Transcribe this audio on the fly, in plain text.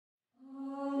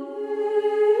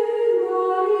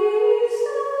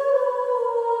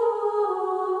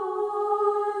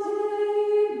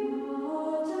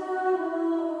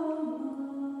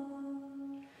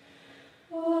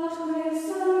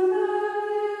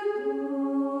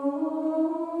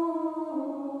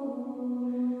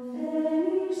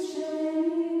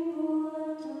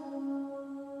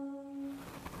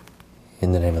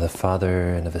In the name of the Father,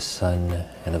 and of the Son,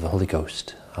 and of the Holy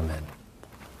Ghost. Amen.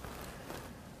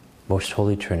 Most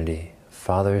Holy Trinity,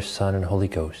 Father, Son, and Holy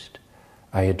Ghost,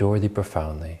 I adore Thee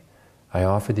profoundly. I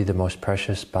offer Thee the most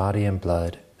precious body and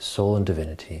blood, soul and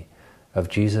divinity of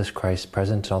Jesus Christ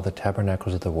present in all the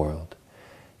tabernacles of the world,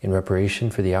 in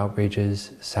reparation for the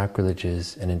outrages,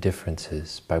 sacrileges, and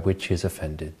indifferences by which He is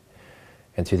offended,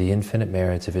 and through the infinite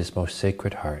merits of His most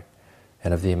sacred heart,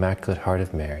 and of the Immaculate Heart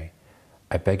of Mary,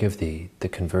 I beg of Thee the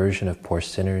conversion of poor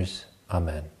sinners.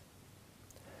 Amen.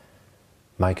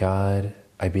 My God,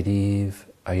 I believe,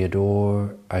 I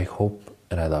adore, I hope,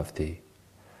 and I love Thee.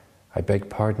 I beg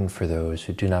pardon for those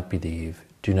who do not believe,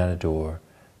 do not adore,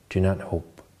 do not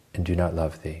hope, and do not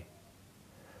love Thee.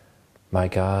 My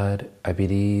God, I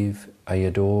believe, I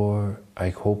adore, I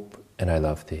hope, and I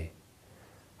love Thee.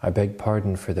 I beg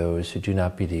pardon for those who do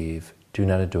not believe, do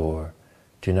not adore,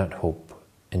 do not hope,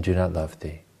 and do not love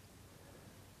Thee.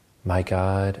 My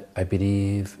God, I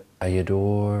believe, I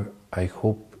adore, I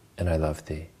hope, and I love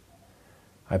Thee.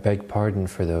 I beg pardon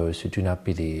for those who do not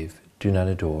believe, do not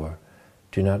adore,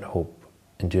 do not hope,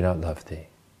 and do not love Thee.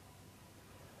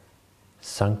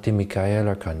 Sancti Michael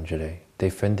Arcangele,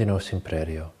 defende nos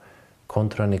imperio,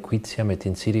 contra nequitiam et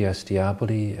insidias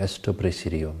diaboli esto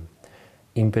presidium.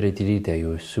 Impere diri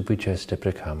Deus supplices te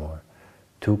precamur,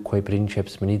 tu quae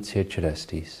princeps militiae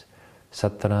celestis,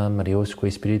 Satanam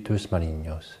Mariosque spiritus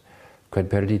malignos, quod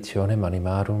perditionem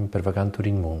animarum pervagantur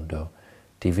in mundo,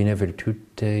 divina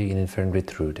virtute in infern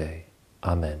Gertrude.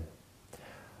 Amen.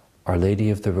 Our Lady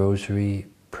of the Rosary,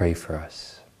 pray for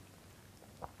us.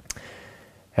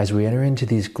 As we enter into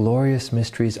these glorious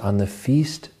mysteries on the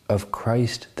feast of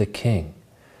Christ the King,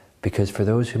 because for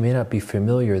those who may not be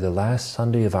familiar, the last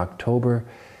Sunday of October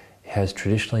has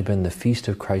traditionally been the feast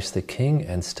of Christ the King,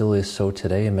 and still is so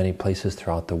today in many places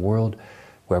throughout the world,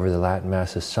 wherever the Latin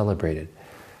Mass is celebrated.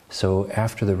 So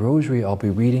after the Rosary, I'll be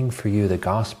reading for you the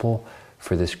Gospel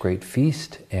for this great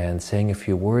feast and saying a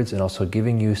few words, and also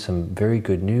giving you some very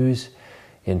good news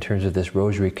in terms of this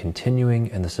Rosary continuing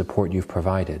and the support you've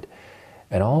provided.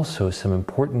 And also some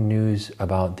important news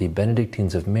about the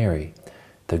Benedictines of Mary,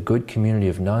 the good community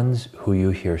of nuns who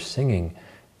you hear singing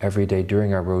every day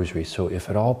during our Rosary. So if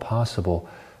at all possible,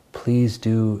 please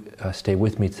do stay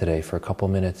with me today for a couple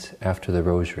minutes after the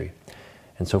Rosary.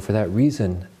 And so for that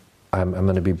reason, I'm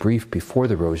going to be brief before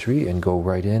the Rosary and go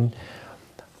right in.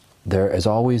 As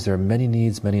always, there are many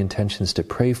needs, many intentions to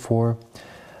pray for,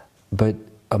 but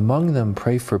among them,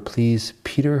 pray for, please,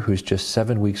 Peter, who's just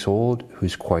 7 weeks old,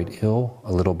 who's quite ill,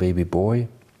 a little baby boy.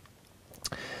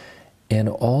 And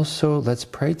also, let's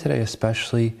pray today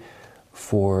especially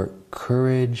for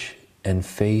courage and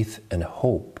faith and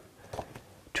hope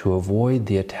to avoid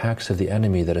the attacks of the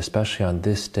enemy that, especially on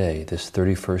this day, this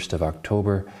 31st of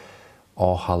October,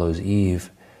 All Hallows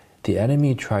Eve, the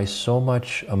enemy tries so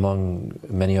much, among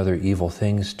many other evil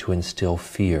things, to instill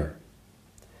fear.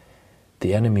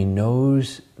 The enemy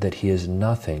knows that he is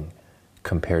nothing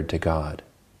compared to God.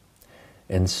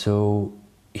 And so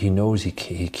he knows he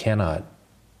cannot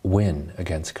win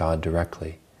against God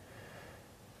directly.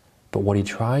 But what he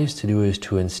tries to do is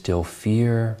to instill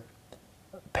fear,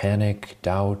 panic,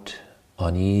 doubt,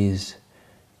 unease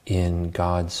in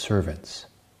God's servants.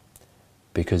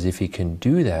 Because if he can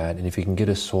do that, and if he can get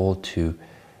a soul to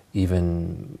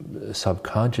even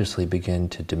subconsciously begin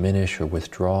to diminish or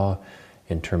withdraw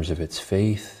in terms of its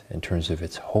faith, in terms of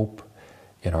its hope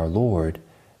in our Lord,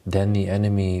 then the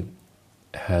enemy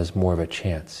has more of a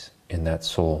chance in that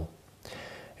soul.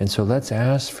 And so let's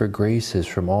ask for graces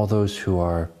from all those who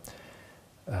are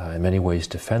in many ways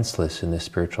defenseless in this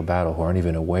spiritual battle, who aren't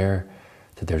even aware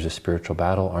that there's a spiritual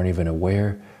battle, aren't even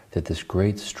aware that this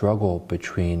great struggle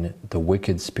between the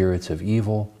wicked spirits of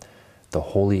evil, the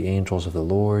holy angels of the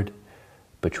Lord,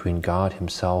 between God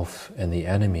Himself and the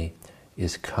enemy,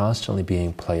 is constantly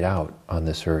being played out on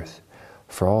this earth.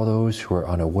 For all those who are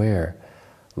unaware,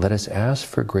 let us ask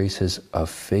for graces of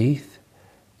faith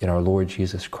in our Lord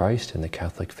Jesus Christ and the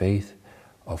Catholic faith,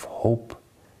 of hope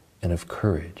and of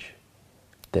courage,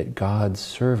 that God's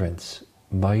servants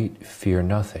might fear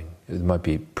nothing. It might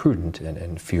be prudent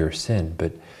and fear sin,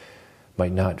 but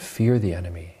might not fear the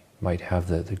enemy, might have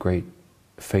the great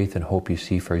faith and hope you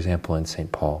see, for example, in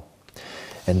St. Paul.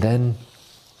 And then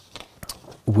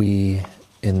we,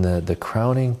 in the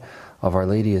crowning of Our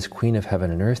Lady as Queen of Heaven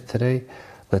and Earth today,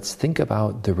 let's think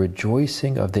about the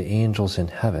rejoicing of the angels in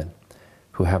heaven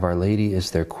who have Our Lady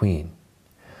as their Queen.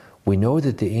 We know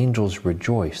that the angels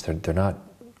rejoice. They're not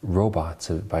robots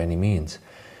by any means.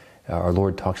 Our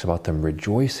Lord talks about them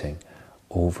rejoicing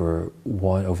over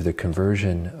the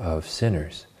conversion of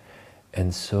sinners.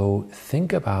 And so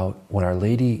think about when Our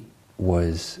Lady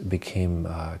became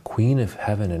Queen of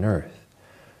heaven and earth,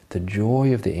 the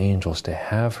joy of the angels to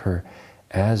have her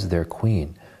as their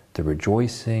queen, the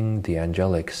rejoicing, the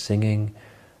angelic singing,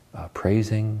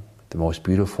 praising, the most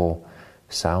beautiful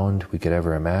sound we could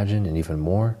ever imagine, and even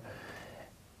more.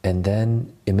 And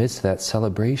then amidst that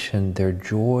celebration, their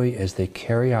joy as they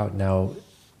carry out now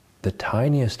the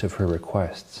tiniest of her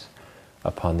requests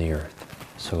upon the earth.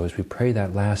 So as we pray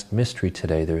that last mystery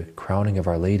today, the crowning of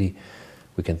Our Lady,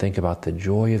 we can think about the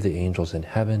joy of the angels in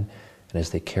heaven and as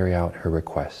they carry out her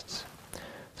requests.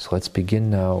 So let's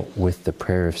begin now with the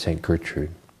prayer of St.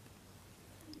 Gertrude.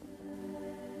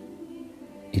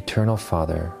 Eternal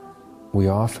Father, we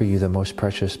offer you the most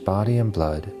precious body and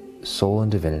blood, soul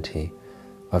and divinity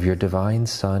of your divine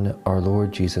Son, our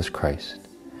Lord Jesus Christ,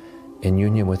 in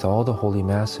union with all the holy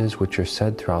masses which are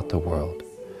said throughout the world,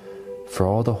 for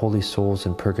all the holy souls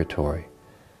in purgatory,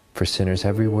 for sinners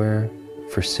everywhere,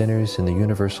 for sinners in the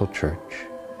universal church,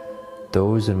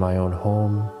 those in my own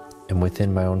home and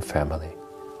within my own family.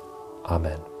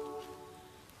 Amen.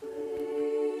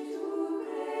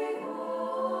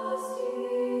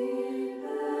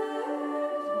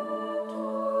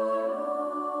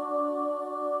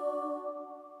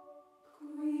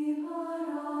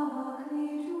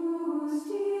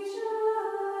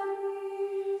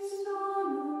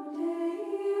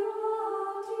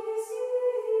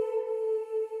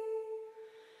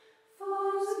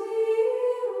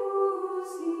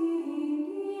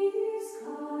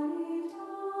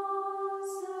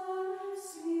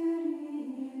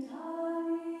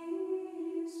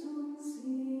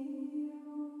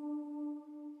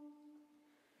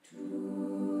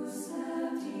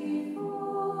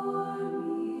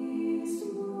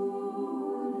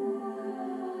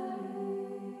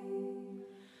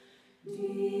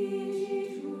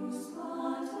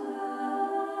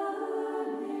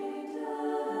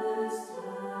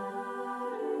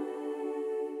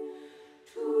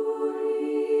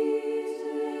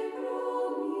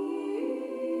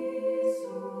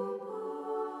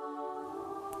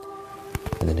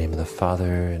 In the name of the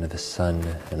Father, and of the Son,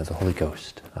 and of the Holy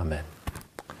Ghost. Amen.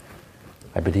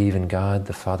 I believe in God,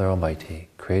 the Father Almighty,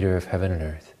 creator of heaven and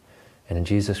earth, and in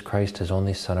Jesus Christ, his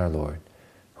only Son, our Lord,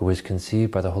 who was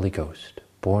conceived by the Holy Ghost,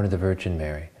 born of the Virgin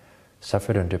Mary,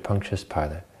 suffered under Pontius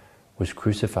Pilate, was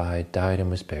crucified, died,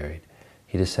 and was buried.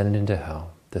 He descended into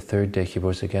hell. The third day he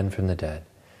rose again from the dead.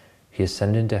 He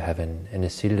ascended into heaven, and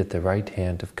is seated at the right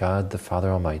hand of God, the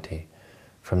Father Almighty.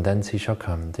 From thence he shall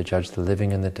come to judge the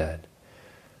living and the dead.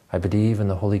 I believe in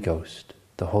the Holy Ghost,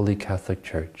 the Holy Catholic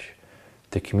Church,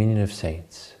 the communion of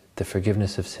saints, the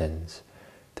forgiveness of sins,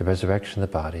 the resurrection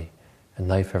of the body, and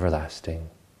life everlasting.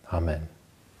 Amen.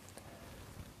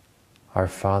 Our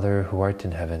Father, who art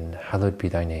in heaven, hallowed be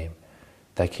thy name.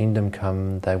 Thy kingdom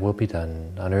come, thy will be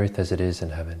done, on earth as it is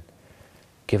in heaven.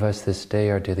 Give us this day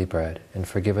our daily bread, and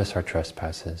forgive us our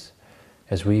trespasses,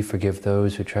 as we forgive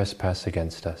those who trespass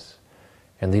against us.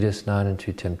 And lead us not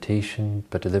into temptation,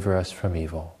 but deliver us from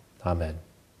evil. Amen.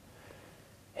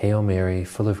 Hail Mary,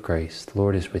 full of grace, the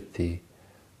Lord is with thee.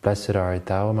 Blessed art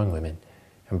thou among women,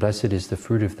 and blessed is the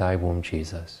fruit of thy womb,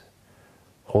 Jesus.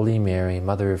 Holy Mary,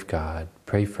 Mother of God,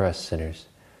 pray for us sinners,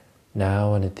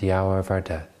 now and at the hour of our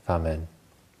death. Amen.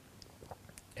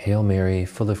 Hail Mary,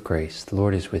 full of grace, the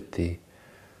Lord is with thee.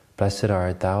 Blessed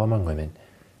art thou among women,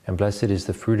 and blessed is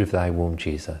the fruit of thy womb,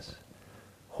 Jesus.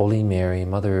 Holy Mary,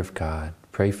 Mother of God,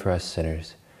 pray for us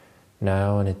sinners,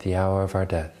 now and at the hour of our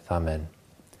death. Amen.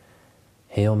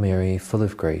 Hail Mary, full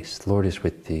of grace, the Lord is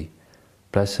with thee.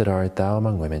 Blessed art thou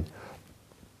among women,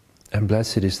 and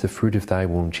blessed is the fruit of thy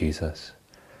womb, Jesus.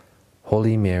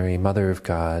 Holy Mary, Mother of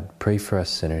God, pray for us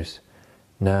sinners,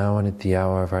 now and at the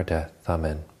hour of our death.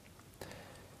 Amen.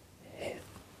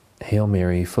 Hail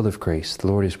Mary, full of grace, the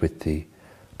Lord is with thee.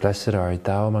 Blessed art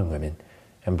thou among women,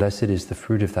 and blessed is the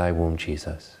fruit of thy womb,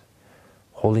 Jesus.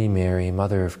 Holy Mary,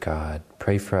 Mother of God,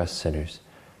 pray for us sinners,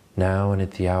 now and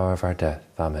at the hour of our death.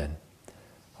 Amen.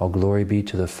 All glory be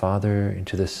to the Father, and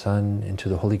to the Son, and to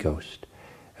the Holy Ghost,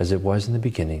 as it was in the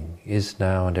beginning, is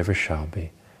now, and ever shall be,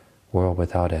 world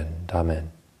without end.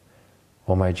 Amen.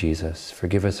 O my Jesus,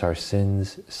 forgive us our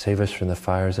sins, save us from the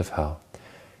fires of hell,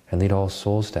 and lead all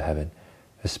souls to heaven,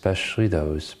 especially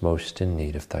those most in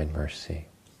need of thy mercy.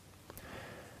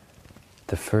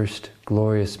 The first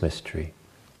glorious mystery,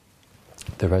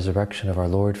 the resurrection of our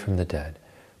Lord from the dead.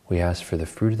 We ask for the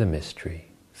fruit of the mystery,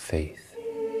 faith.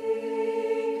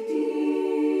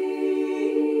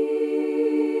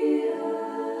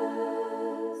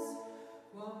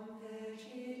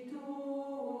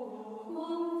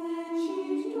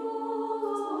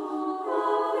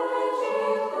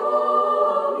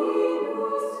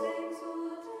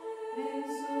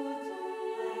 Exultate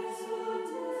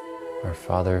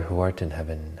Father, who art in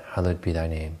heaven, hallowed be thy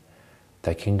name.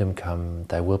 Thy kingdom come,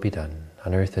 thy will be done,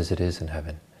 on earth as it is in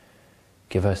heaven.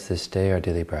 Give us this day our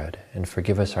daily bread, and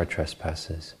forgive us our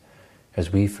trespasses,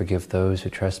 as we forgive those who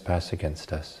trespass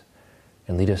against us.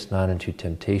 And lead us not into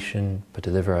temptation, but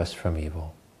deliver us from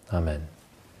evil. Amen.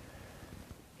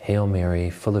 Hail Mary,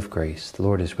 full of grace, the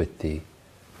Lord is with thee.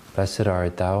 Blessed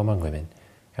art thou among women,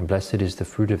 and blessed is the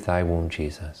fruit of thy womb,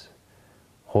 Jesus.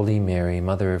 Holy Mary,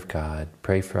 Mother of God,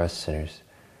 pray for us sinners,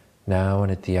 now and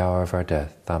at the hour of our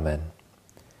death. Amen.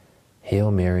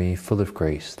 Hail Mary, full of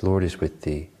grace, the Lord is with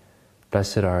thee.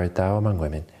 Blessed art thou among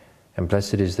women, and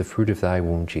blessed is the fruit of thy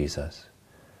womb, Jesus.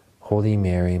 Holy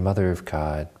Mary, Mother of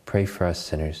God, pray for us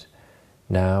sinners,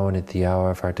 now and at the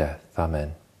hour of our death.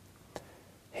 Amen.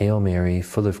 Hail Mary,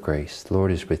 full of grace, the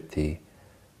Lord is with thee.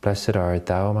 Blessed art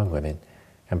thou among women,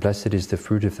 and blessed is the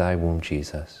fruit of thy womb,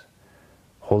 Jesus.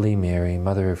 Holy Mary,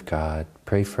 Mother of God,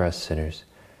 pray for us sinners,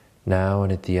 now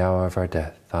and at the hour of our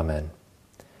death. Amen.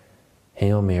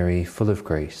 Hail Mary, full of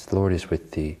grace, the Lord is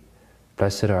with thee.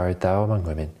 Blessed art thou among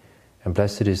women, and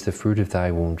blessed is the fruit of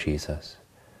thy womb, Jesus.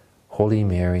 Holy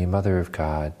Mary, Mother of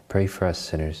God, pray for us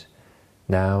sinners,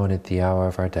 now and at the hour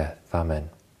of our death.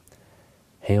 Amen.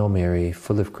 Hail Mary,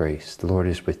 full of grace, the Lord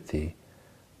is with thee.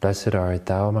 Blessed art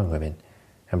thou among women,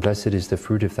 and blessed is the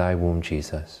fruit of thy womb,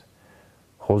 Jesus.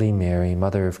 Holy Mary,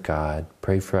 Mother of God,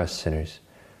 pray for us sinners,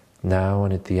 now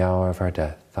and at the hour of our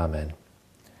death. Amen.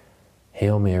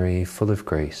 Hail Mary, full of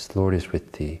grace, the Lord is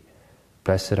with thee.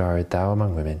 Blessed art thou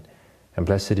among women, and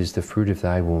blessed is the fruit of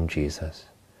thy womb, Jesus.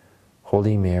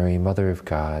 Holy Mary, Mother of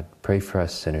God, pray for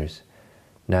us sinners,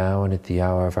 now and at the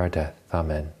hour of our death.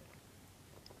 Amen.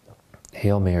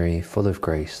 Hail Mary, full of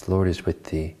grace, the Lord is with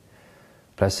thee.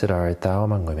 Blessed art thou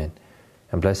among women,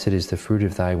 and blessed is the fruit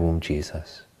of thy womb,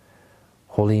 Jesus.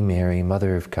 Holy Mary,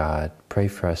 Mother of God, pray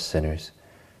for us sinners,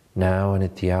 now and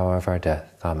at the hour of our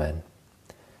death. Amen.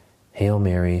 Hail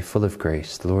Mary, full of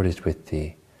grace, the Lord is with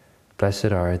thee.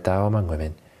 Blessed art thou among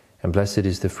women, and blessed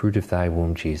is the fruit of thy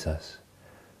womb, Jesus.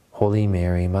 Holy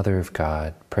Mary, Mother of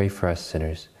God, pray for us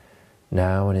sinners,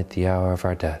 now and at the hour of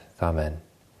our death. Amen.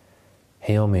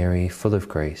 Hail Mary, full of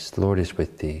grace, the Lord is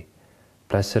with thee.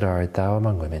 Blessed art thou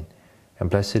among women, and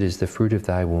blessed is the fruit of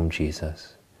thy womb,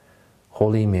 Jesus.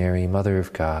 Holy Mary, Mother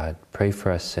of God, pray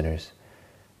for us sinners,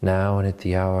 now and at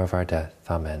the hour of our death.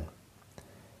 Amen.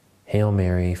 Hail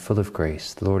Mary, full of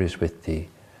grace, the Lord is with thee.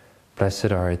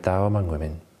 Blessed art thou among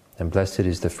women, and blessed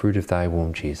is the fruit of thy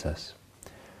womb, Jesus.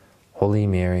 Holy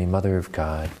Mary, Mother of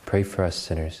God, pray for us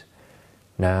sinners,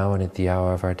 now and at the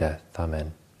hour of our death.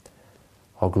 Amen.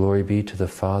 All glory be to the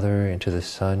Father, and to the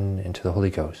Son, and to the Holy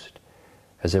Ghost,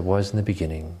 as it was in the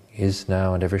beginning, is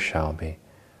now, and ever shall be,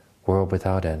 world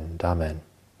without end. Amen.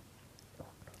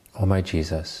 O my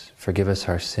Jesus, forgive us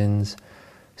our sins,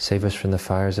 save us from the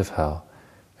fires of hell,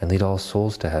 and lead all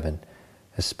souls to heaven,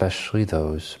 especially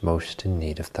those most in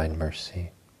need of thy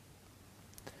mercy.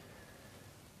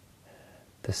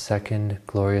 The second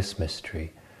glorious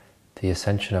mystery, the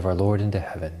ascension of our Lord into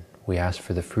heaven. We ask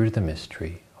for the fruit of the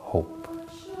mystery, hope.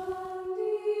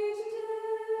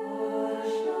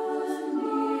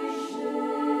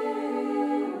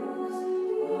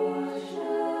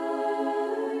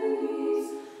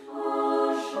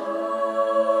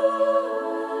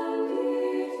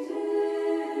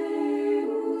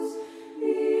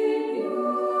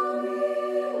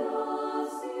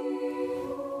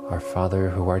 Our Father,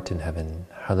 who art in heaven,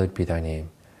 hallowed be thy name.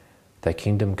 Thy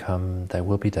kingdom come, thy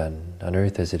will be done, on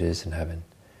earth as it is in heaven.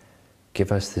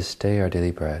 Give us this day our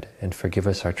daily bread, and forgive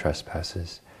us our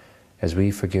trespasses, as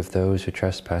we forgive those who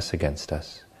trespass against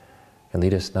us. And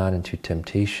lead us not into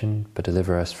temptation, but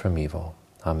deliver us from evil.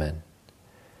 Amen.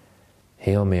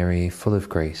 Hail Mary, full of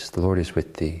grace, the Lord is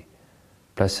with thee.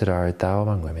 Blessed art thou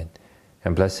among women,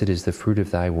 and blessed is the fruit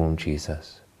of thy womb,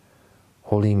 Jesus.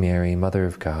 Holy Mary, Mother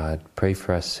of God, pray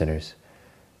for us sinners,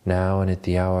 now and at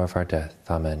the hour of our death.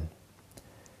 Amen.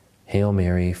 Hail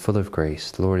Mary, full of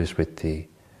grace, the Lord is with thee.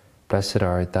 Blessed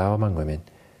art thou among women,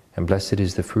 and blessed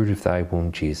is the fruit of thy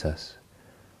womb, Jesus.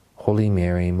 Holy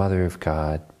Mary, Mother of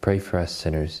God, pray for us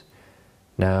sinners,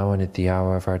 now and at the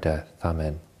hour of our death.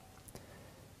 Amen.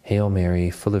 Hail Mary,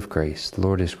 full of grace, the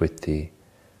Lord is with thee.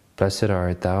 Blessed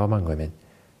art thou among women,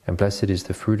 and blessed is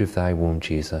the fruit of thy womb,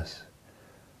 Jesus.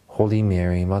 Holy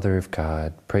Mary, Mother of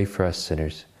God, pray for us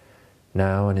sinners,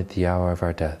 now and at the hour of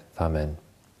our death. Amen.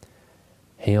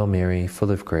 Hail Mary,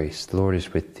 full of grace, the Lord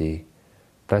is with thee.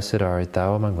 Blessed art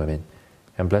thou among women,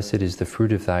 and blessed is the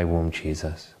fruit of thy womb,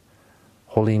 Jesus.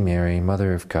 Holy Mary,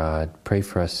 Mother of God, pray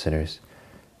for us sinners,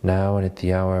 now and at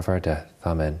the hour of our death.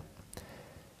 Amen.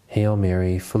 Hail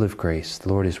Mary, full of grace, the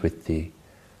Lord is with thee.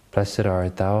 Blessed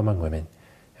art thou among women,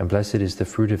 and blessed is the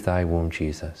fruit of thy womb,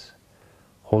 Jesus.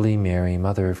 Holy Mary,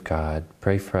 Mother of God,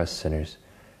 pray for us sinners,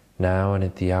 now and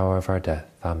at the hour of our death.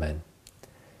 Amen.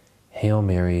 Hail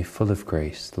Mary, full of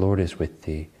grace, the Lord is with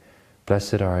thee.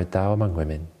 Blessed art thou among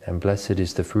women, and blessed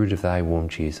is the fruit of thy womb,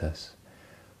 Jesus.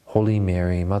 Holy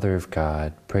Mary, Mother of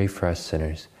God, pray for us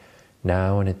sinners,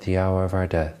 now and at the hour of our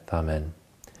death. Amen.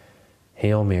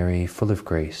 Hail Mary, full of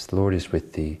grace, the Lord is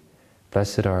with thee.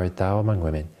 Blessed art thou among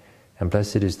women, and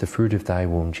blessed is the fruit of thy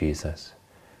womb, Jesus.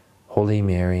 Holy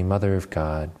Mary, Mother of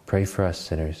God, pray for us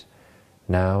sinners,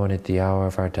 now and at the hour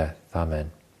of our death.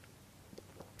 Amen.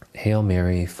 Hail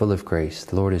Mary, full of grace,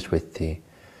 the Lord is with thee.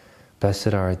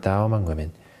 Blessed art thou among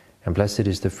women, and blessed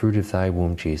is the fruit of thy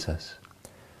womb, Jesus.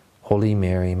 Holy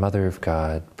Mary, Mother of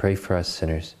God, pray for us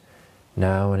sinners,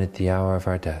 now and at the hour of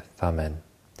our death. Amen.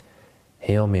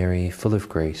 Hail Mary, full of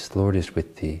grace, the Lord is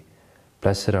with thee.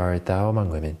 Blessed art thou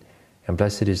among women, and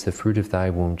blessed is the fruit of thy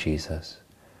womb, Jesus.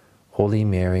 Holy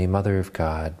Mary, Mother of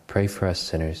God, pray for us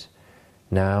sinners,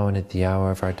 now and at the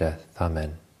hour of our death.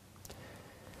 Amen.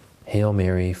 Hail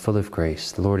Mary, full of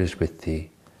grace, the Lord is with thee.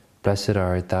 Blessed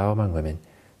art thou among women,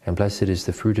 and blessed is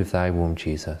the fruit of thy womb,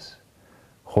 Jesus.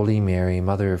 Holy Mary,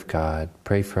 Mother of God,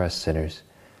 pray for us sinners,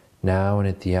 now and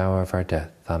at the hour of our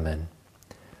death. Amen.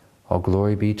 All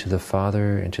glory be to the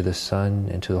Father, and to the Son,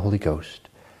 and to the Holy Ghost,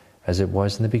 as it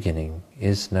was in the beginning,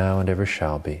 is now, and ever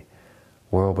shall be,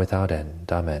 world without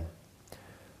end. Amen.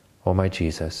 O my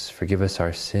Jesus, forgive us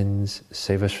our sins,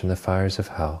 save us from the fires of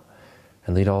hell,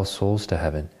 and lead all souls to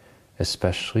heaven,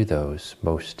 especially those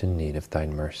most in need of thy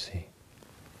mercy.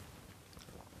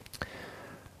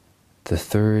 The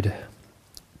third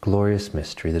glorious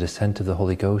mystery, the descent of the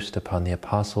Holy Ghost upon the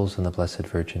apostles and the Blessed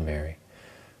Virgin Mary.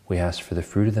 We ask for the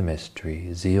fruit of the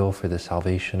mystery, zeal for the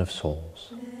salvation of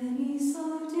souls.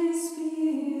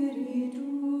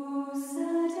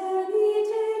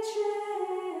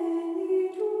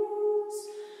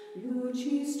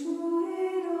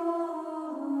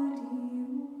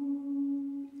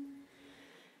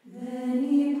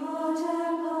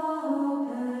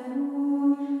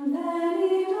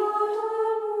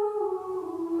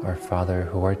 Our Father,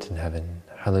 who art in heaven,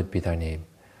 hallowed be thy name.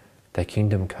 Thy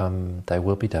kingdom come, thy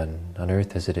will be done, on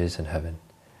earth as it is in heaven.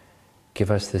 Give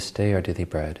us this day our daily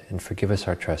bread, and forgive us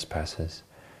our trespasses,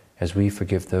 as we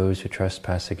forgive those who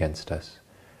trespass against us.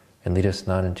 And lead us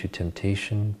not into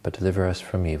temptation, but deliver us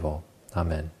from evil.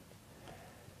 Amen.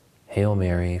 Hail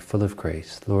Mary, full of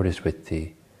grace, the Lord is with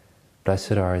thee.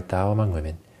 Blessed art thou among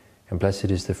women, and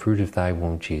blessed is the fruit of thy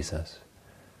womb, Jesus.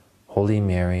 Holy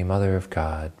Mary, Mother of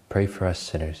God, pray for us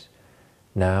sinners,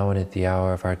 now and at the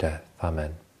hour of our death.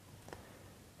 Amen.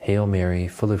 Hail Mary,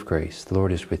 full of grace, the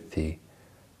Lord is with thee.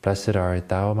 Blessed art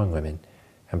thou among women,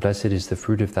 and blessed is the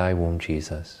fruit of thy womb,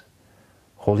 Jesus.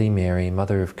 Holy Mary,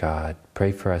 Mother of God,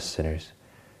 pray for us sinners,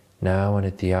 now and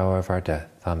at the hour of our death.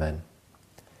 Amen.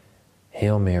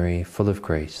 Hail Mary, full of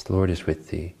grace, the Lord is with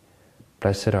thee.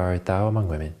 Blessed art thou among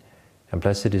women, and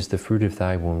blessed is the fruit of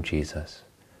thy womb, Jesus.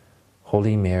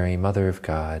 Holy Mary, Mother of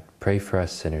God, pray for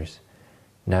us sinners,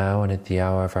 now and at the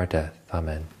hour of our death.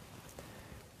 Amen.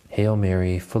 Hail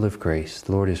Mary, full of grace,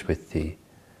 the Lord is with thee.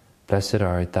 Blessed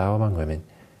art thou among women,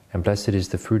 and blessed is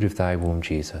the fruit of thy womb,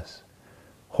 Jesus.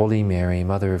 Holy Mary,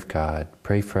 Mother of God,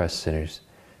 pray for us sinners,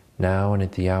 now and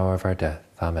at the hour of our death.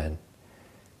 Amen.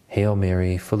 Hail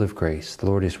Mary, full of grace, the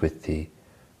Lord is with thee.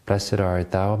 Blessed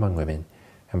art thou among women,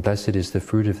 and blessed is the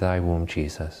fruit of thy womb,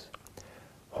 Jesus.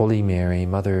 Holy Mary,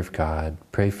 Mother of God,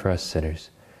 pray for us sinners,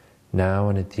 now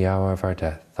and at the hour of our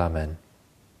death. Amen.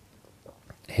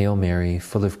 Hail Mary,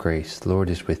 full of grace, the Lord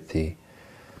is with thee.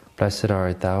 Blessed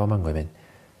art thou among women,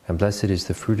 and blessed is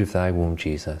the fruit of thy womb,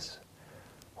 Jesus.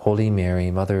 Holy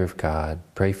Mary, Mother of God,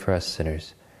 pray for us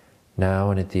sinners, now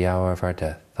and at the hour of our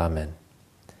death. Amen.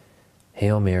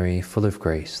 Hail Mary, full of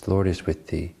grace, the Lord is with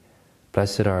thee.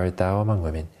 Blessed art thou among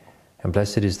women, and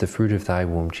blessed is the fruit of thy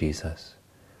womb, Jesus.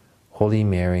 Holy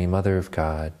Mary, Mother of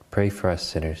God, pray for us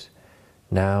sinners,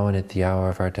 now and at the hour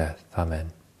of our death.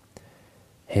 Amen.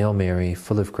 Hail Mary,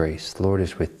 full of grace, the Lord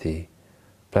is with thee.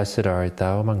 Blessed art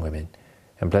thou among women,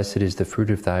 and blessed is the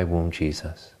fruit of thy womb,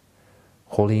 Jesus.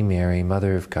 Holy Mary,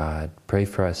 Mother of God, pray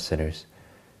for us sinners,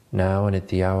 now and at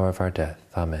the hour of our death.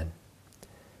 Amen.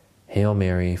 Hail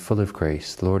Mary, full of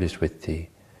grace, the Lord is with thee.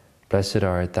 Blessed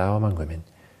art thou among women,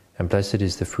 and blessed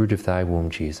is the fruit of thy womb,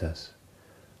 Jesus.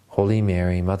 Holy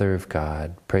Mary, Mother of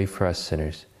God, pray for us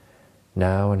sinners,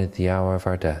 now and at the hour of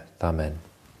our death. Amen.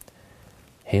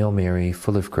 Hail Mary,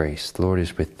 full of grace, the Lord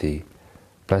is with thee.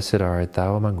 Blessed art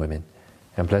thou among women,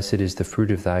 and blessed is the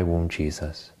fruit of thy womb,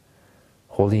 Jesus.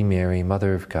 Holy Mary,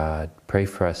 Mother of God, pray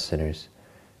for us sinners,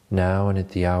 now and at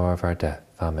the hour of our death.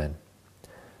 Amen.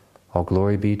 All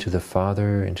glory be to the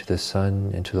Father, and to the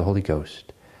Son, and to the Holy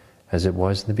Ghost, as it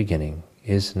was in the beginning,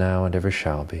 is now, and ever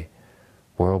shall be,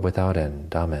 world without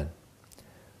end. Amen.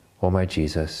 O my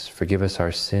Jesus, forgive us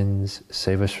our sins,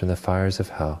 save us from the fires of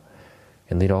hell,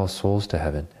 and lead all souls to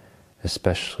heaven,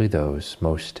 especially those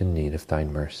most in need of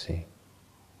thine mercy.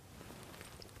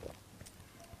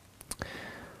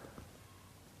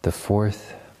 The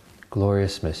fourth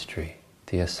glorious mystery,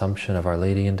 the Assumption of Our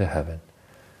Lady into heaven.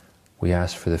 We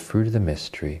ask for the fruit of the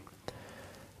mystery,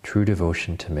 true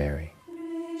devotion to Mary.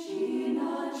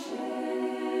 Regina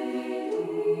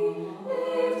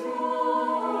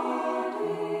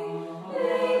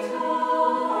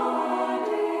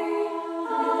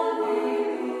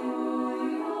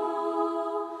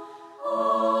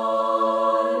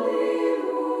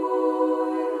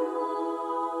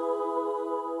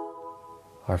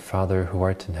Our Father, who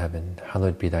art in heaven,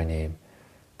 hallowed be thy name.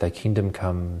 Thy kingdom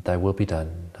come, thy will be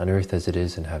done, on earth as it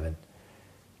is in heaven.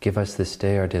 Give us this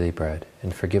day our daily bread,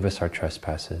 and forgive us our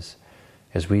trespasses,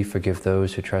 as we forgive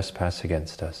those who trespass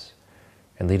against us.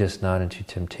 And lead us not into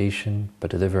temptation,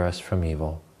 but deliver us from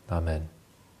evil. Amen.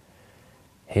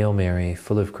 Hail Mary,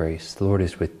 full of grace, the Lord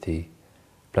is with thee.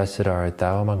 Blessed art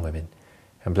thou among women,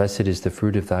 and blessed is the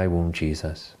fruit of thy womb,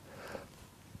 Jesus.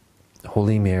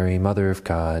 Holy Mary, Mother of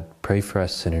God, pray for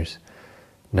us sinners,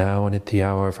 now and at the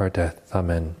hour of our death.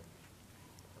 Amen.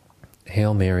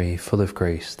 Hail Mary, full of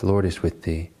grace, the Lord is with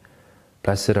thee.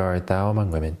 Blessed art thou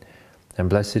among women, and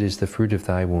blessed is the fruit of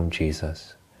thy womb,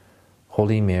 Jesus.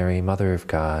 Holy Mary, Mother of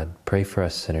God, pray for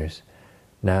us sinners,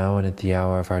 now and at the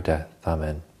hour of our death.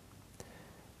 Amen.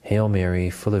 Hail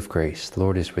Mary, full of grace, the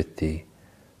Lord is with thee.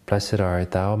 Blessed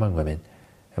art thou among women,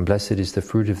 and blessed is the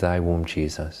fruit of thy womb,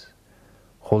 Jesus.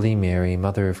 Holy Mary,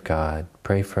 Mother of God,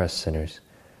 pray for us sinners,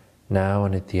 now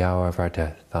and at the hour of our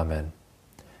death. Amen.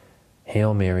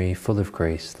 Hail Mary, full of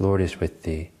grace, the Lord is with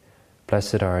thee.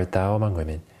 Blessed art thou among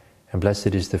women, and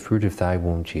blessed is the fruit of thy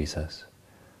womb, Jesus.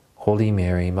 Holy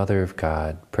Mary, Mother of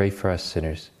God, pray for us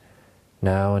sinners,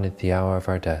 now and at the hour of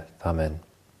our death. Amen.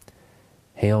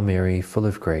 Hail Mary, full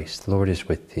of grace, the Lord is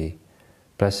with thee.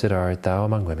 Blessed art thou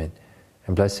among women,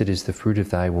 and blessed is the fruit of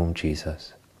thy womb,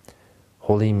 Jesus.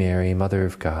 Holy Mary, Mother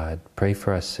of God, pray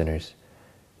for us sinners,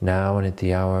 now and at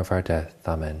the hour of our death.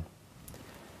 Amen.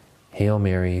 Hail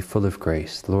Mary, full of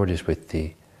grace, the Lord is with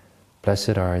thee.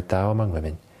 Blessed art thou among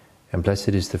women, and blessed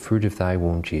is the fruit of thy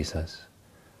womb, Jesus.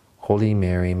 Holy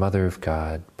Mary, Mother of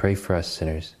God, pray for us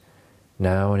sinners,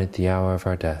 now and at the hour of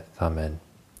our death. Amen.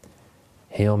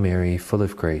 Hail Mary, full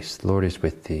of grace, the Lord is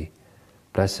with thee.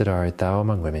 Blessed art thou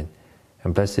among women,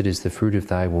 and blessed is the fruit of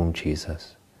thy womb,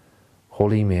 Jesus.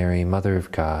 Holy Mary, Mother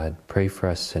of God, pray for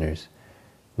us sinners,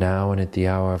 now and at the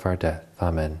hour of our death.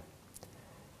 Amen.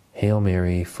 Hail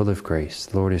Mary, full of grace,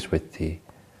 the Lord is with thee.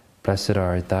 Blessed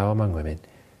art thou among women,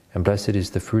 and blessed is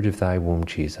the fruit of thy womb,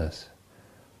 Jesus.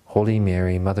 Holy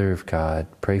Mary, Mother of God,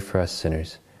 pray for us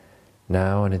sinners,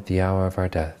 now and at the hour of our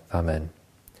death. Amen.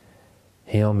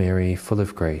 Hail Mary, full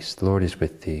of grace, the Lord is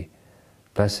with thee.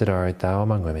 Blessed art thou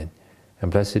among women,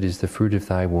 and blessed is the fruit of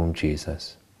thy womb,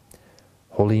 Jesus.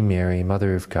 Holy Mary,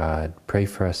 Mother of God, pray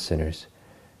for us sinners,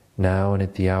 now and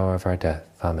at the hour of our death.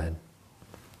 Amen.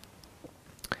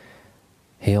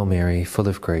 Hail Mary, full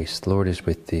of grace, the Lord is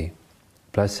with thee.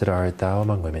 Blessed art thou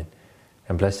among women,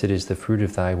 and blessed is the fruit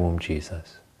of thy womb,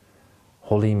 Jesus.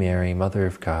 Holy Mary, Mother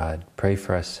of God, pray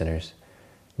for us sinners,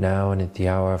 now and at the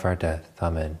hour of our death.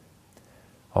 Amen.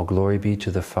 All glory be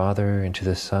to the Father, and to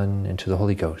the Son, and to the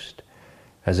Holy Ghost,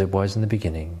 as it was in the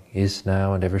beginning, is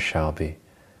now, and ever shall be,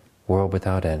 world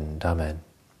without end. Amen.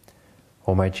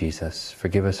 O my Jesus,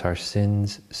 forgive us our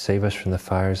sins, save us from the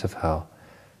fires of hell,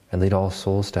 and lead all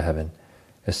souls to heaven,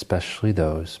 especially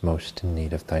those most in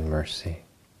need of thine mercy.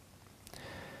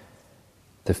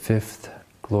 The fifth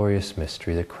glorious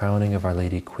mystery, the crowning of Our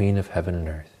Lady, Queen of heaven and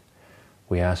earth.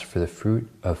 We ask for the fruit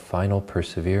of final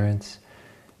perseverance,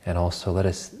 and also let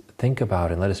us think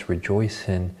about and let us rejoice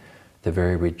in the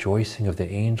very rejoicing of the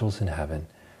angels in heaven,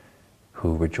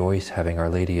 who rejoice having Our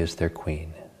Lady as their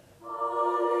Queen.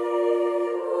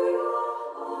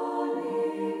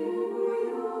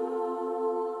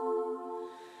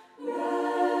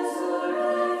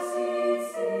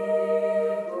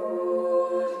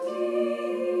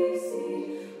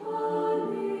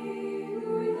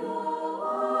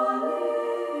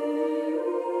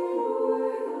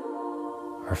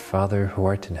 Our Father, who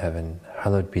art in heaven,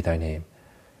 hallowed be thy name.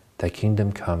 Thy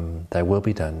kingdom come, thy will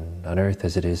be done, on earth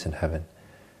as it is in heaven.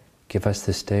 Give us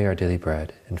this day our daily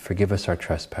bread, and forgive us our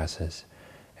trespasses,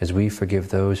 as we forgive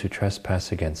those who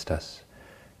trespass against us.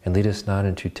 And lead us not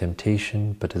into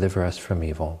temptation, but deliver us from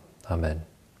evil. Amen.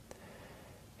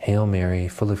 Hail Mary,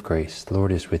 full of grace, the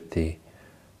Lord is with thee.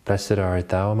 Blessed art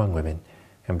thou among women,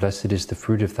 and blessed is the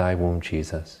fruit of thy womb,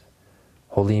 Jesus.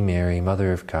 Holy Mary,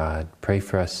 Mother of God, pray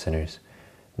for us sinners,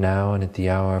 now and at the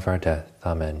hour of our death.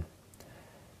 Amen.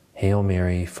 Hail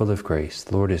Mary, full of grace,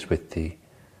 the Lord is with thee.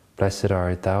 Blessed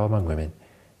art thou among women,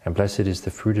 and blessed is the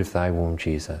fruit of thy womb,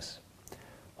 Jesus.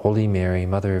 Holy Mary,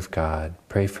 Mother of God,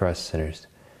 pray for us sinners,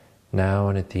 now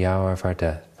and at the hour of our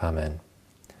death. Amen.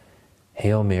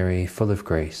 Hail Mary, full of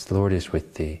grace, the Lord is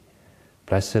with thee.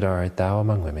 Blessed art thou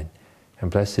among women,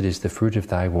 and blessed is the fruit of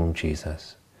thy womb,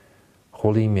 Jesus.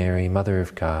 Holy Mary, Mother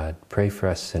of God, pray for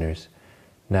us sinners,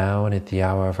 now and at the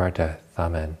hour of our death.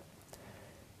 Amen.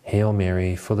 Hail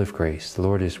Mary, full of grace, the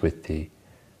Lord is with thee.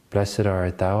 Blessed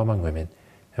art thou among women,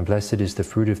 and blessed is the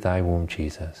fruit of thy womb,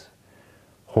 Jesus.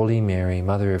 Holy Mary,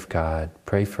 Mother of God,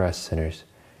 pray for us sinners,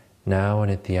 now and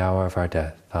at the hour of our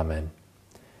death. Amen.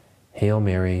 Hail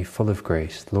Mary, full of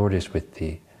grace, the Lord is with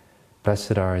thee.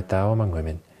 Blessed art thou among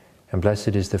women, and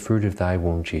blessed is the fruit of thy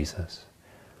womb, Jesus.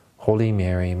 Holy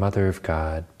Mary, Mother of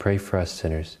God, pray for us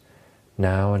sinners,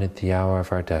 now and at the hour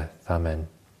of our death. Amen.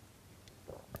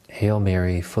 Hail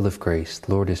Mary, full of grace,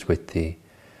 the Lord is with thee.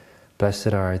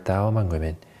 Blessed art thou among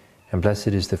women, and blessed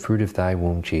is the fruit of thy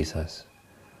womb, Jesus.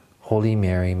 Holy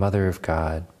Mary, Mother of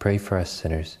God, pray for us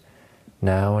sinners,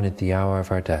 now and at the hour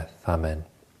of our death. Amen.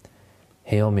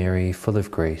 Hail Mary, full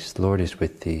of grace, the Lord is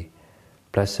with thee.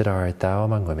 Blessed art thou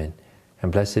among women,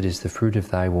 and blessed is the fruit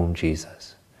of thy womb,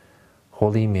 Jesus.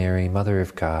 Holy Mary, Mother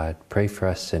of God, pray for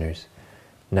us sinners,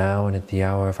 now and at the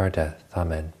hour of our death.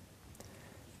 Amen.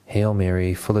 Hail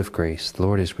Mary, full of grace, the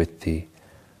Lord is with thee.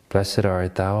 Blessed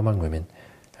art thou among women,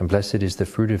 and blessed is the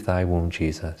fruit of thy womb,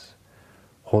 Jesus.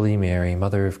 Holy Mary,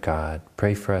 Mother of God,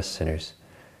 pray for us sinners,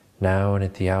 now and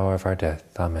at the hour of our death.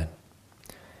 Amen.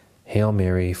 Hail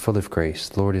Mary, full of grace,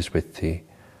 the Lord is with thee.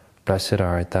 Blessed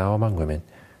art thou among women,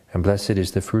 and blessed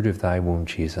is the fruit of thy womb,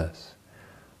 Jesus.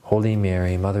 Holy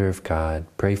Mary, Mother of God,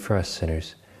 pray for us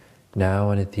sinners, now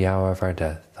and at the hour of our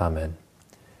death. Amen.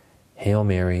 Hail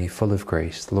Mary, full of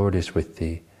grace, the Lord is with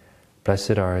thee.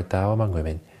 Blessed art thou among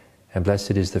women, and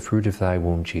blessed is the fruit of thy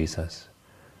womb, Jesus.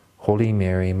 Holy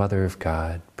Mary, Mother of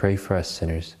God, pray for us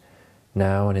sinners,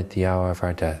 now and at the hour of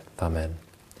our death. Amen.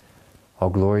 All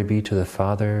glory be to the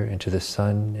Father, and to the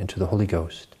Son, and to the Holy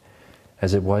Ghost,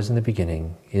 as it was in the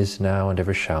beginning, is now, and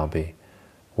ever shall be,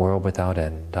 world without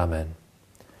end. Amen.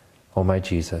 O my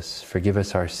Jesus, forgive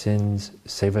us our sins,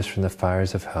 save us from the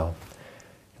fires of hell,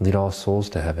 and lead all souls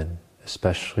to heaven,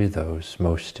 especially those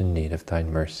most in need of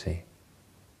thine mercy.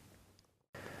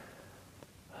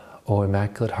 O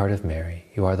Immaculate Heart of Mary,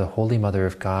 you are the Holy Mother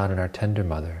of God and our tender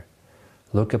Mother.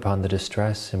 Look upon the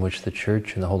distress in which the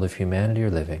Church and the whole of humanity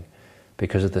are living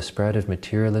because of the spread of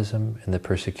materialism and the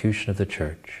persecution of the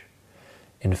Church.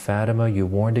 In Fatima, you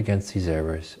warned against these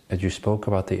errors as you spoke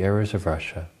about the errors of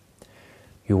Russia.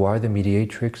 You are the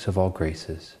mediatrix of all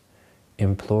graces.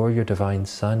 Implore your divine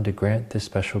Son to grant this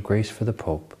special grace for the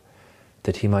Pope,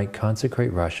 that he might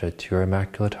consecrate Russia to your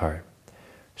Immaculate Heart,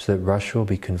 so that Russia will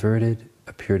be converted,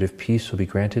 a period of peace will be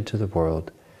granted to the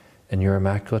world, and your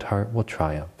Immaculate Heart will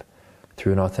triumph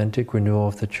through an authentic renewal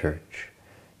of the Church,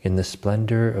 in the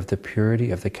splendor of the purity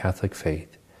of the Catholic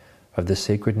faith, of the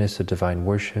sacredness of divine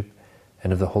worship,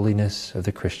 and of the holiness of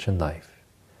the Christian life.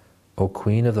 O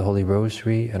Queen of the Holy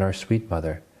Rosary and our sweet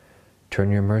Mother, turn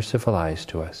your merciful eyes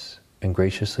to us and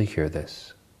graciously hear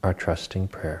this, our trusting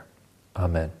prayer.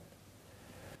 Amen.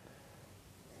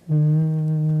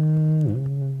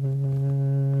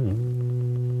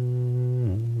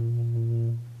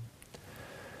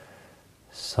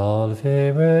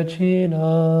 Salve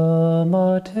Regina,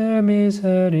 Mater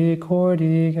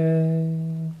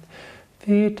Misericordiae,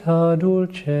 vita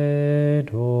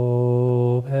dulcedo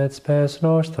et spes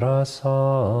nostra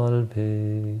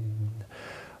salve.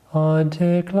 A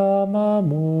te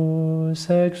clamamus,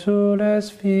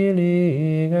 exules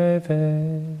filii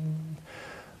Eve,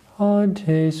 a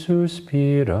te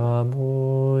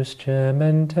suspiramus,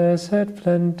 gementes et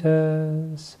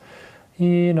flentes,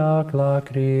 in ac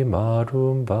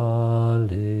lacrimarum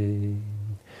vale.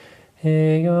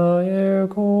 Ea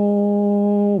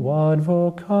ergo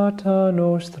advocata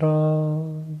nostra,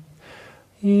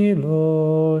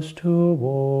 illos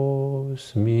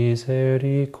tuos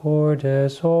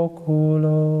misericordes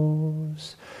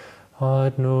oculos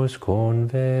ad nos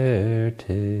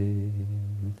converte.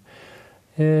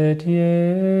 Et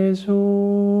Iesum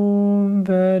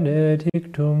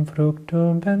benedictum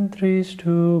fructum ventris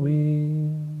tui,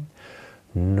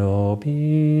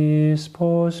 nobis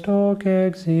post hoc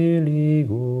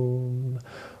exilium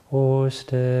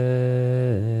ostende.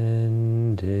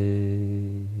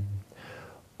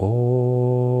 O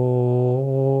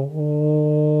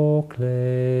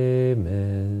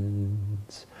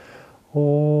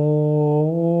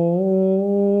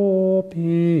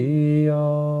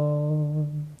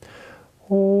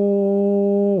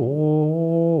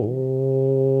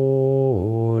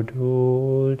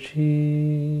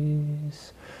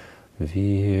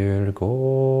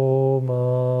Virgo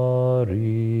Maria.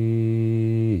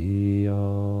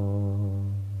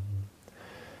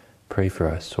 Pray for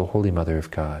us, O Holy Mother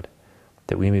of God,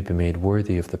 that we may be made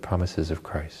worthy of the promises of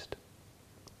Christ.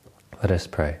 Let us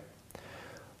pray.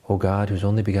 O God, whose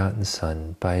only begotten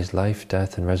Son, by his life,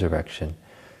 death, and resurrection,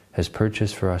 has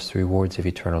purchased for us the rewards of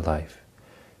eternal life,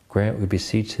 grant, we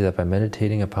beseech thee, that by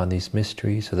meditating upon these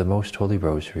mysteries of the most Holy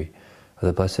Rosary of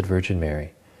the Blessed Virgin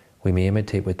Mary, we may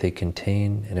imitate what they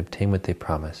contain and obtain what they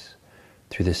promise.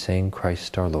 Through the same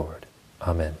Christ our Lord.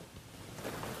 Amen.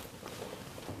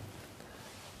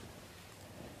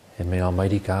 And may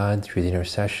Almighty God, through the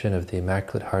intercession of the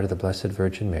Immaculate Heart of the Blessed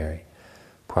Virgin Mary,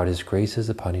 pour out his graces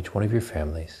upon each one of your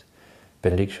families.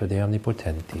 Benedictio Dei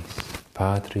Omnipotentis,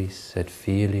 Patris et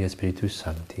Filii et Spiritus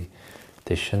Sancti,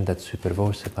 descendat super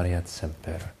vos et mareat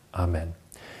semper. Amen.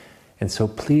 And so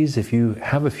please, if you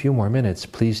have a few more minutes,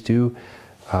 please do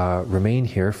remain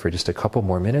here for just a couple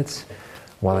more minutes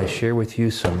while I share with you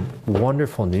some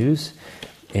wonderful news.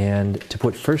 And to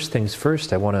put first things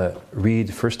first, I want to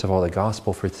read first of all the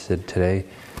Gospel for today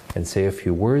and say a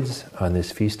few words on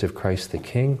this feast of Christ the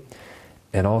King.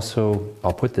 And also,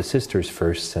 I'll put the sisters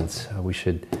first, since we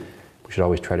should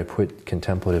always try to put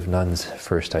contemplative nuns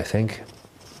first, I think.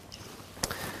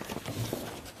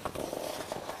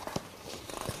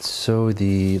 So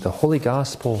the Holy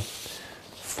Gospel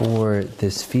for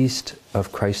this feast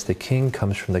of Christ the King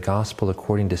comes from the Gospel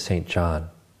according to St. John.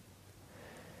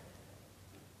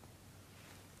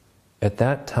 At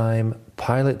that time,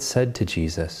 Pilate said to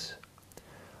Jesus,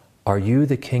 "Are you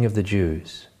the King of the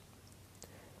Jews?"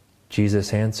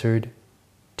 Jesus answered,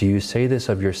 "Do you say this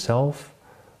of yourself,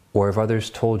 or have others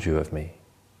told you of me?"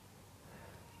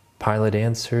 Pilate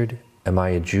answered, "Am I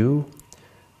a Jew?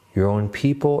 Your own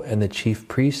people and the chief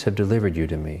priests have delivered you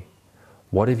to me.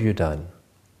 What have you done?"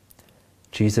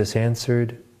 Jesus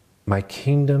answered, "My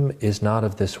kingdom is not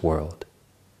of this world.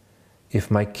 If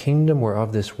my kingdom were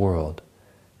of this world,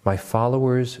 my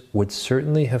followers would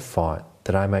certainly have fought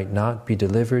that I might not be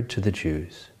delivered to the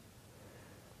Jews.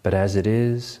 But as it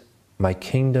is, my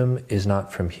kingdom is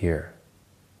not from here."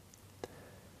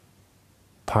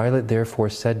 Pilate therefore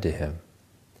said to him,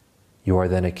 "You are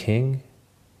then a king?"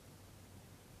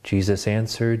 Jesus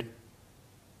answered,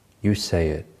 "You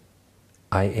say it.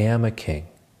 I am a king.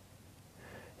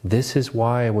 This is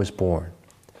why I was born,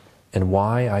 and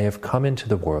why I have come into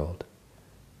the world,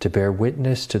 to bear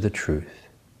witness to the truth.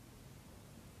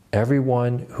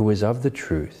 Everyone who is of the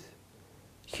truth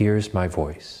hears my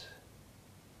voice."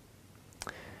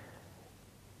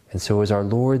 And so as our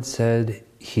Lord said,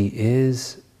 he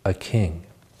is a king.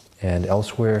 And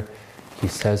elsewhere, he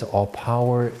says all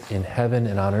power in heaven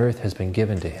and on earth has been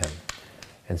given to him.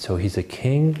 And so he's a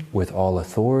king with all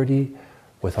authority,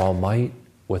 with all might,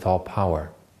 with all power.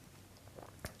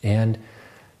 And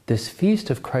this feast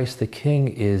of Christ the King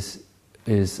is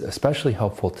especially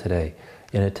helpful today,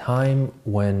 in a time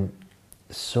when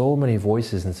so many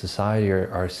voices in society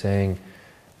are saying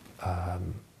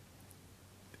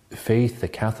faith, the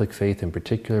Catholic faith in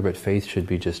particular, but faith should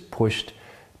be just pushed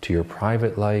to your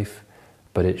private life,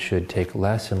 but it should take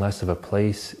less and less of a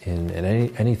place in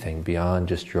anything beyond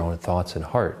just your own thoughts and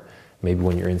heart. Maybe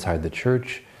when you're inside the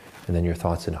church, and then your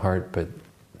thoughts and heart, but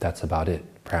that's about it.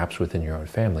 Perhaps within your own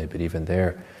family, but even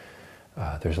there,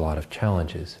 there's a lot of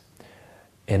challenges.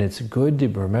 And it's good to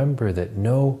remember that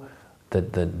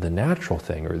the natural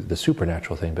thing, or the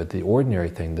supernatural thing, but the ordinary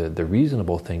thing, the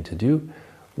reasonable thing to do,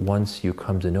 once you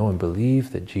come to know and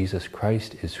believe that Jesus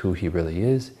Christ is who he really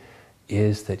is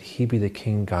that he be the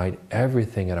king, guide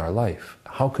everything in our life.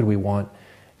 How could we want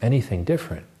anything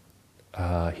different?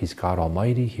 He's God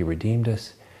Almighty, he redeemed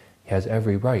us, he has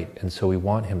every right, and so we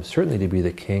want him certainly to be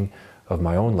the king of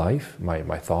my own life,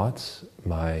 my thoughts,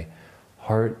 my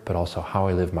heart, but also how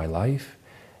I live my life,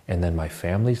 and then my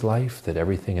family's life, that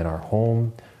everything in our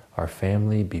home, our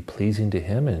family, be pleasing to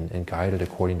him and guided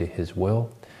according to his will.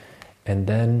 And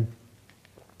then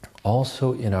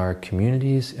also in our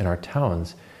communities, in our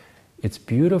towns, it's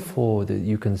beautiful that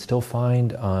you can still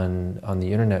find on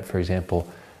the internet, for example,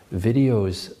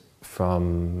 videos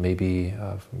from maybe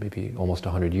almost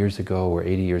 100 years ago or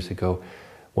 80 years ago,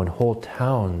 when whole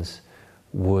towns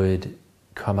would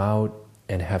come out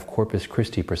and have Corpus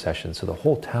Christi processions. So the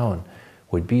whole town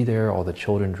would be there, all the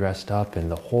children dressed up, and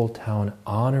the whole town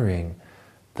honoring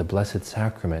the Blessed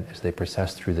Sacrament as they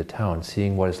process through the town,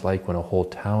 seeing what it's like when a whole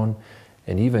town,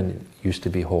 and even used to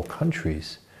be whole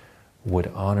countries, would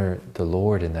honor the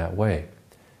Lord in that way.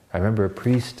 I remember a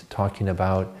priest talking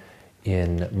about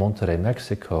in Monterrey,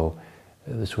 Mexico,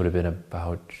 this would have been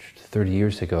about 30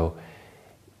 years ago,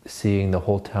 seeing the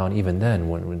whole town, even then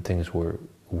when things were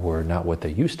were not what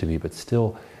they used to be, but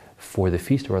still for the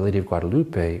Feast of Our Lady of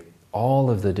Guadalupe, all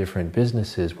of the different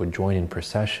businesses would join in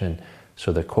procession.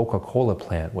 So the Coca-Cola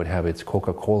plant would have its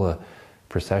Coca-Cola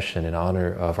procession in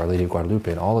honor of Our Lady of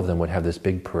Guadalupe, and all of them would have this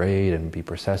big parade and be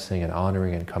processing and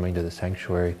honoring and coming to the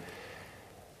sanctuary.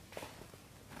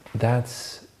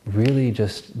 That's really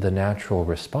just the natural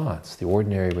response, the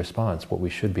ordinary response, what we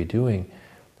should be doing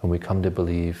when we come to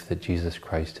believe that Jesus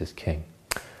Christ is King.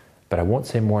 But I won't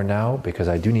say more now, because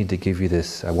I do need to give you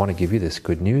this, I want to give you this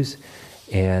good news.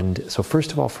 And so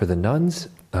first of all, for the nuns,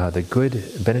 the good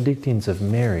Benedictines of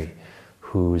Mary,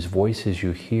 whose voices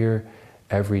you hear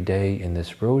every day in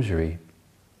this rosary,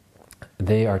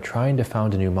 they are trying to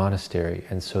found a new monastery,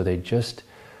 and so they just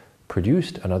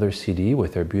produced another CD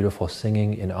with their beautiful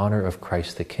singing in honor of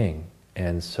Christ the King.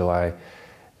 And so I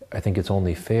think it's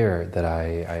only fair that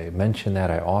I mention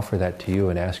that, I offer that to you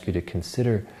and ask you to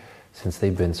consider, since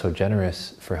they've been so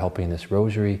generous for helping this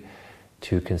rosary,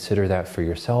 to consider that for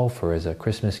yourself or as a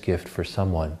Christmas gift for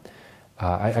someone.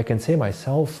 I can say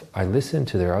myself, I listen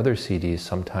to their other CDs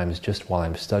sometimes just while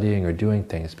I'm studying or doing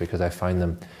things, because I find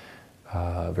them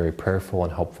very prayerful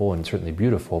and helpful and certainly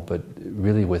beautiful, but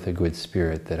really with a good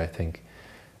spirit that I think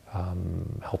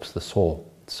helps the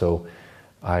soul. So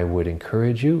I would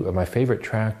encourage you. My favorite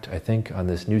tract, I think, on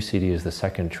this new CD is the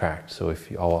second tract. So if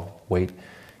you all wait,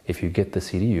 if you get the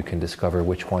CD, you can discover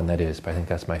which one that is. But I think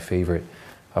that's my favorite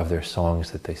of their songs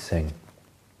that they sing.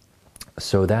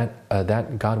 So that,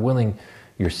 God willing,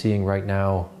 you're seeing right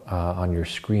now on your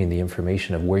screen the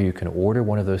information of where you can order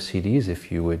one of those CDs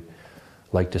if you would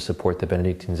like to support the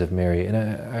Benedictines of Mary. And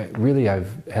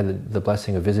I've had the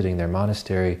blessing of visiting their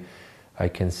monastery. I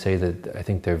can say that I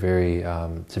think they're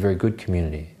it's a very good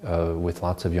community with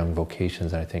lots of young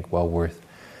vocations, and I think well worth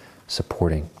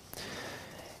supporting.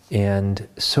 And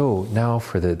so now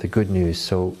for the good news.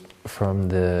 So from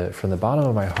the bottom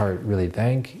of my heart, really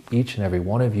thank each and every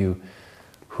one of you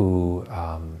who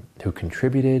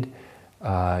contributed.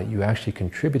 You actually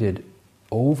contributed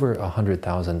over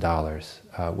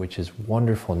 $100,000, which is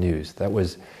wonderful news. That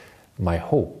was my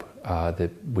hope,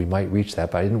 that we might reach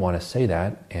that, but I didn't want to say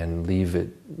that and leave it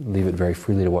very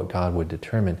freely to what God would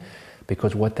determine,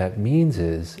 because what that means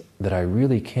is that I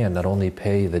really can not only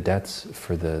pay the debts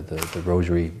for the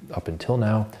rosary up until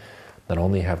now, not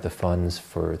only have the funds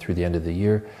through the end of the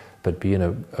year, but be in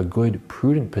a good,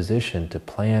 prudent position to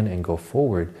plan and go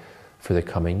forward for the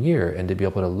coming year, and to be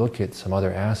able to look at some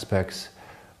other aspects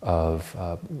of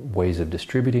ways of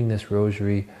distributing this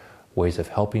rosary, ways of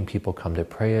helping people come to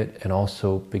pray it, and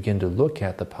also begin to look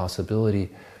at the possibility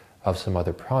of some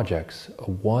other projects.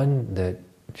 One that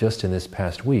just in this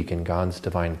past week, in God's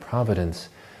divine providence,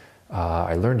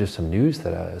 I learned of some news,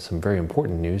 some very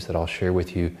important news that I'll share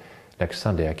with you next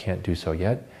Sunday. I can't do so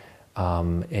yet.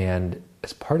 And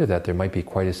as part of that, there might be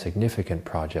quite a significant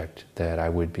project that I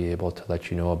would be able to let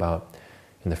you know about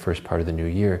in the first part of the new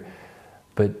year.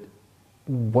 But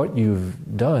what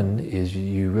you've done is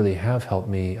you really have helped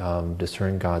me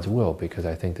discern God's will, because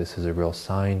I think this is a real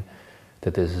sign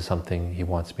that this is something He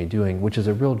wants me doing, which is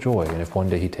a real joy. And if one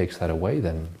day He takes that away,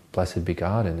 then blessed be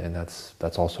God, and that's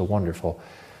also wonderful.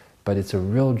 But it's a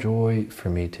real joy for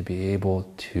me to be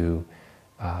able to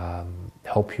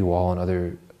help you all and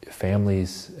other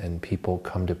families and people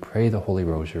come to pray the Holy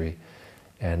Rosary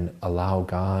and allow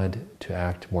God to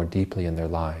act more deeply in their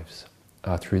lives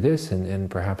through this and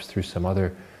perhaps through some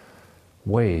other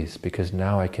ways, because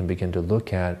now I can begin to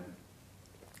look at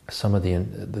some of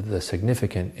the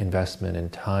significant investment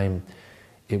and time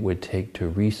it would take to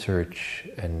research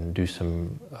and do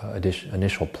some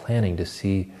initial planning to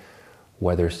see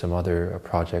whether some other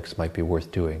projects might be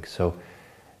worth doing. So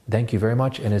thank you very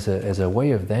much. And as a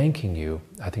way of thanking you,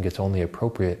 I think it's only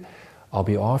appropriate, I'll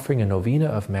be offering a novena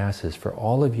of Masses for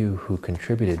all of you who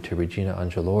contributed to Regina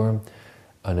Angelorum,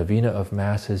 a novena of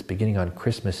Masses beginning on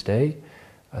Christmas Day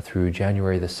through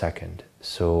January the 2nd.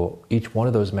 So each one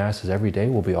of those Masses every day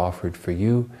will be offered for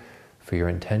you, for your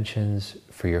intentions,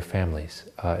 for your families.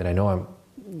 And I know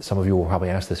some of you will probably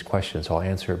ask this question, so I'll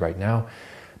answer it right now.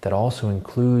 That also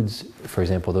includes, for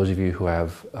example, those of you who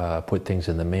have put things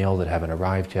in the mail that haven't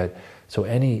arrived yet. So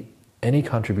any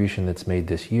contribution that's made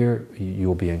this year, you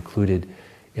will be included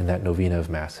in that novena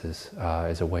of Masses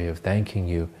as a way of thanking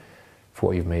you for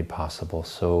what you've made possible.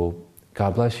 So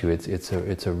God bless you. It's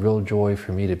a real joy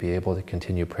for me to be able to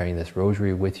continue praying this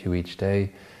rosary with you each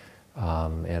day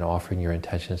and offering your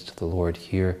intentions to the Lord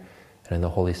here and in the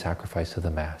holy sacrifice of the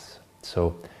Mass.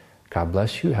 So God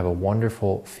bless you. Have a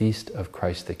wonderful feast of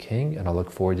Christ the King, and I look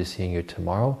forward to seeing you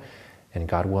tomorrow, and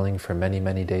God willing, for many,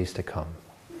 many days to come.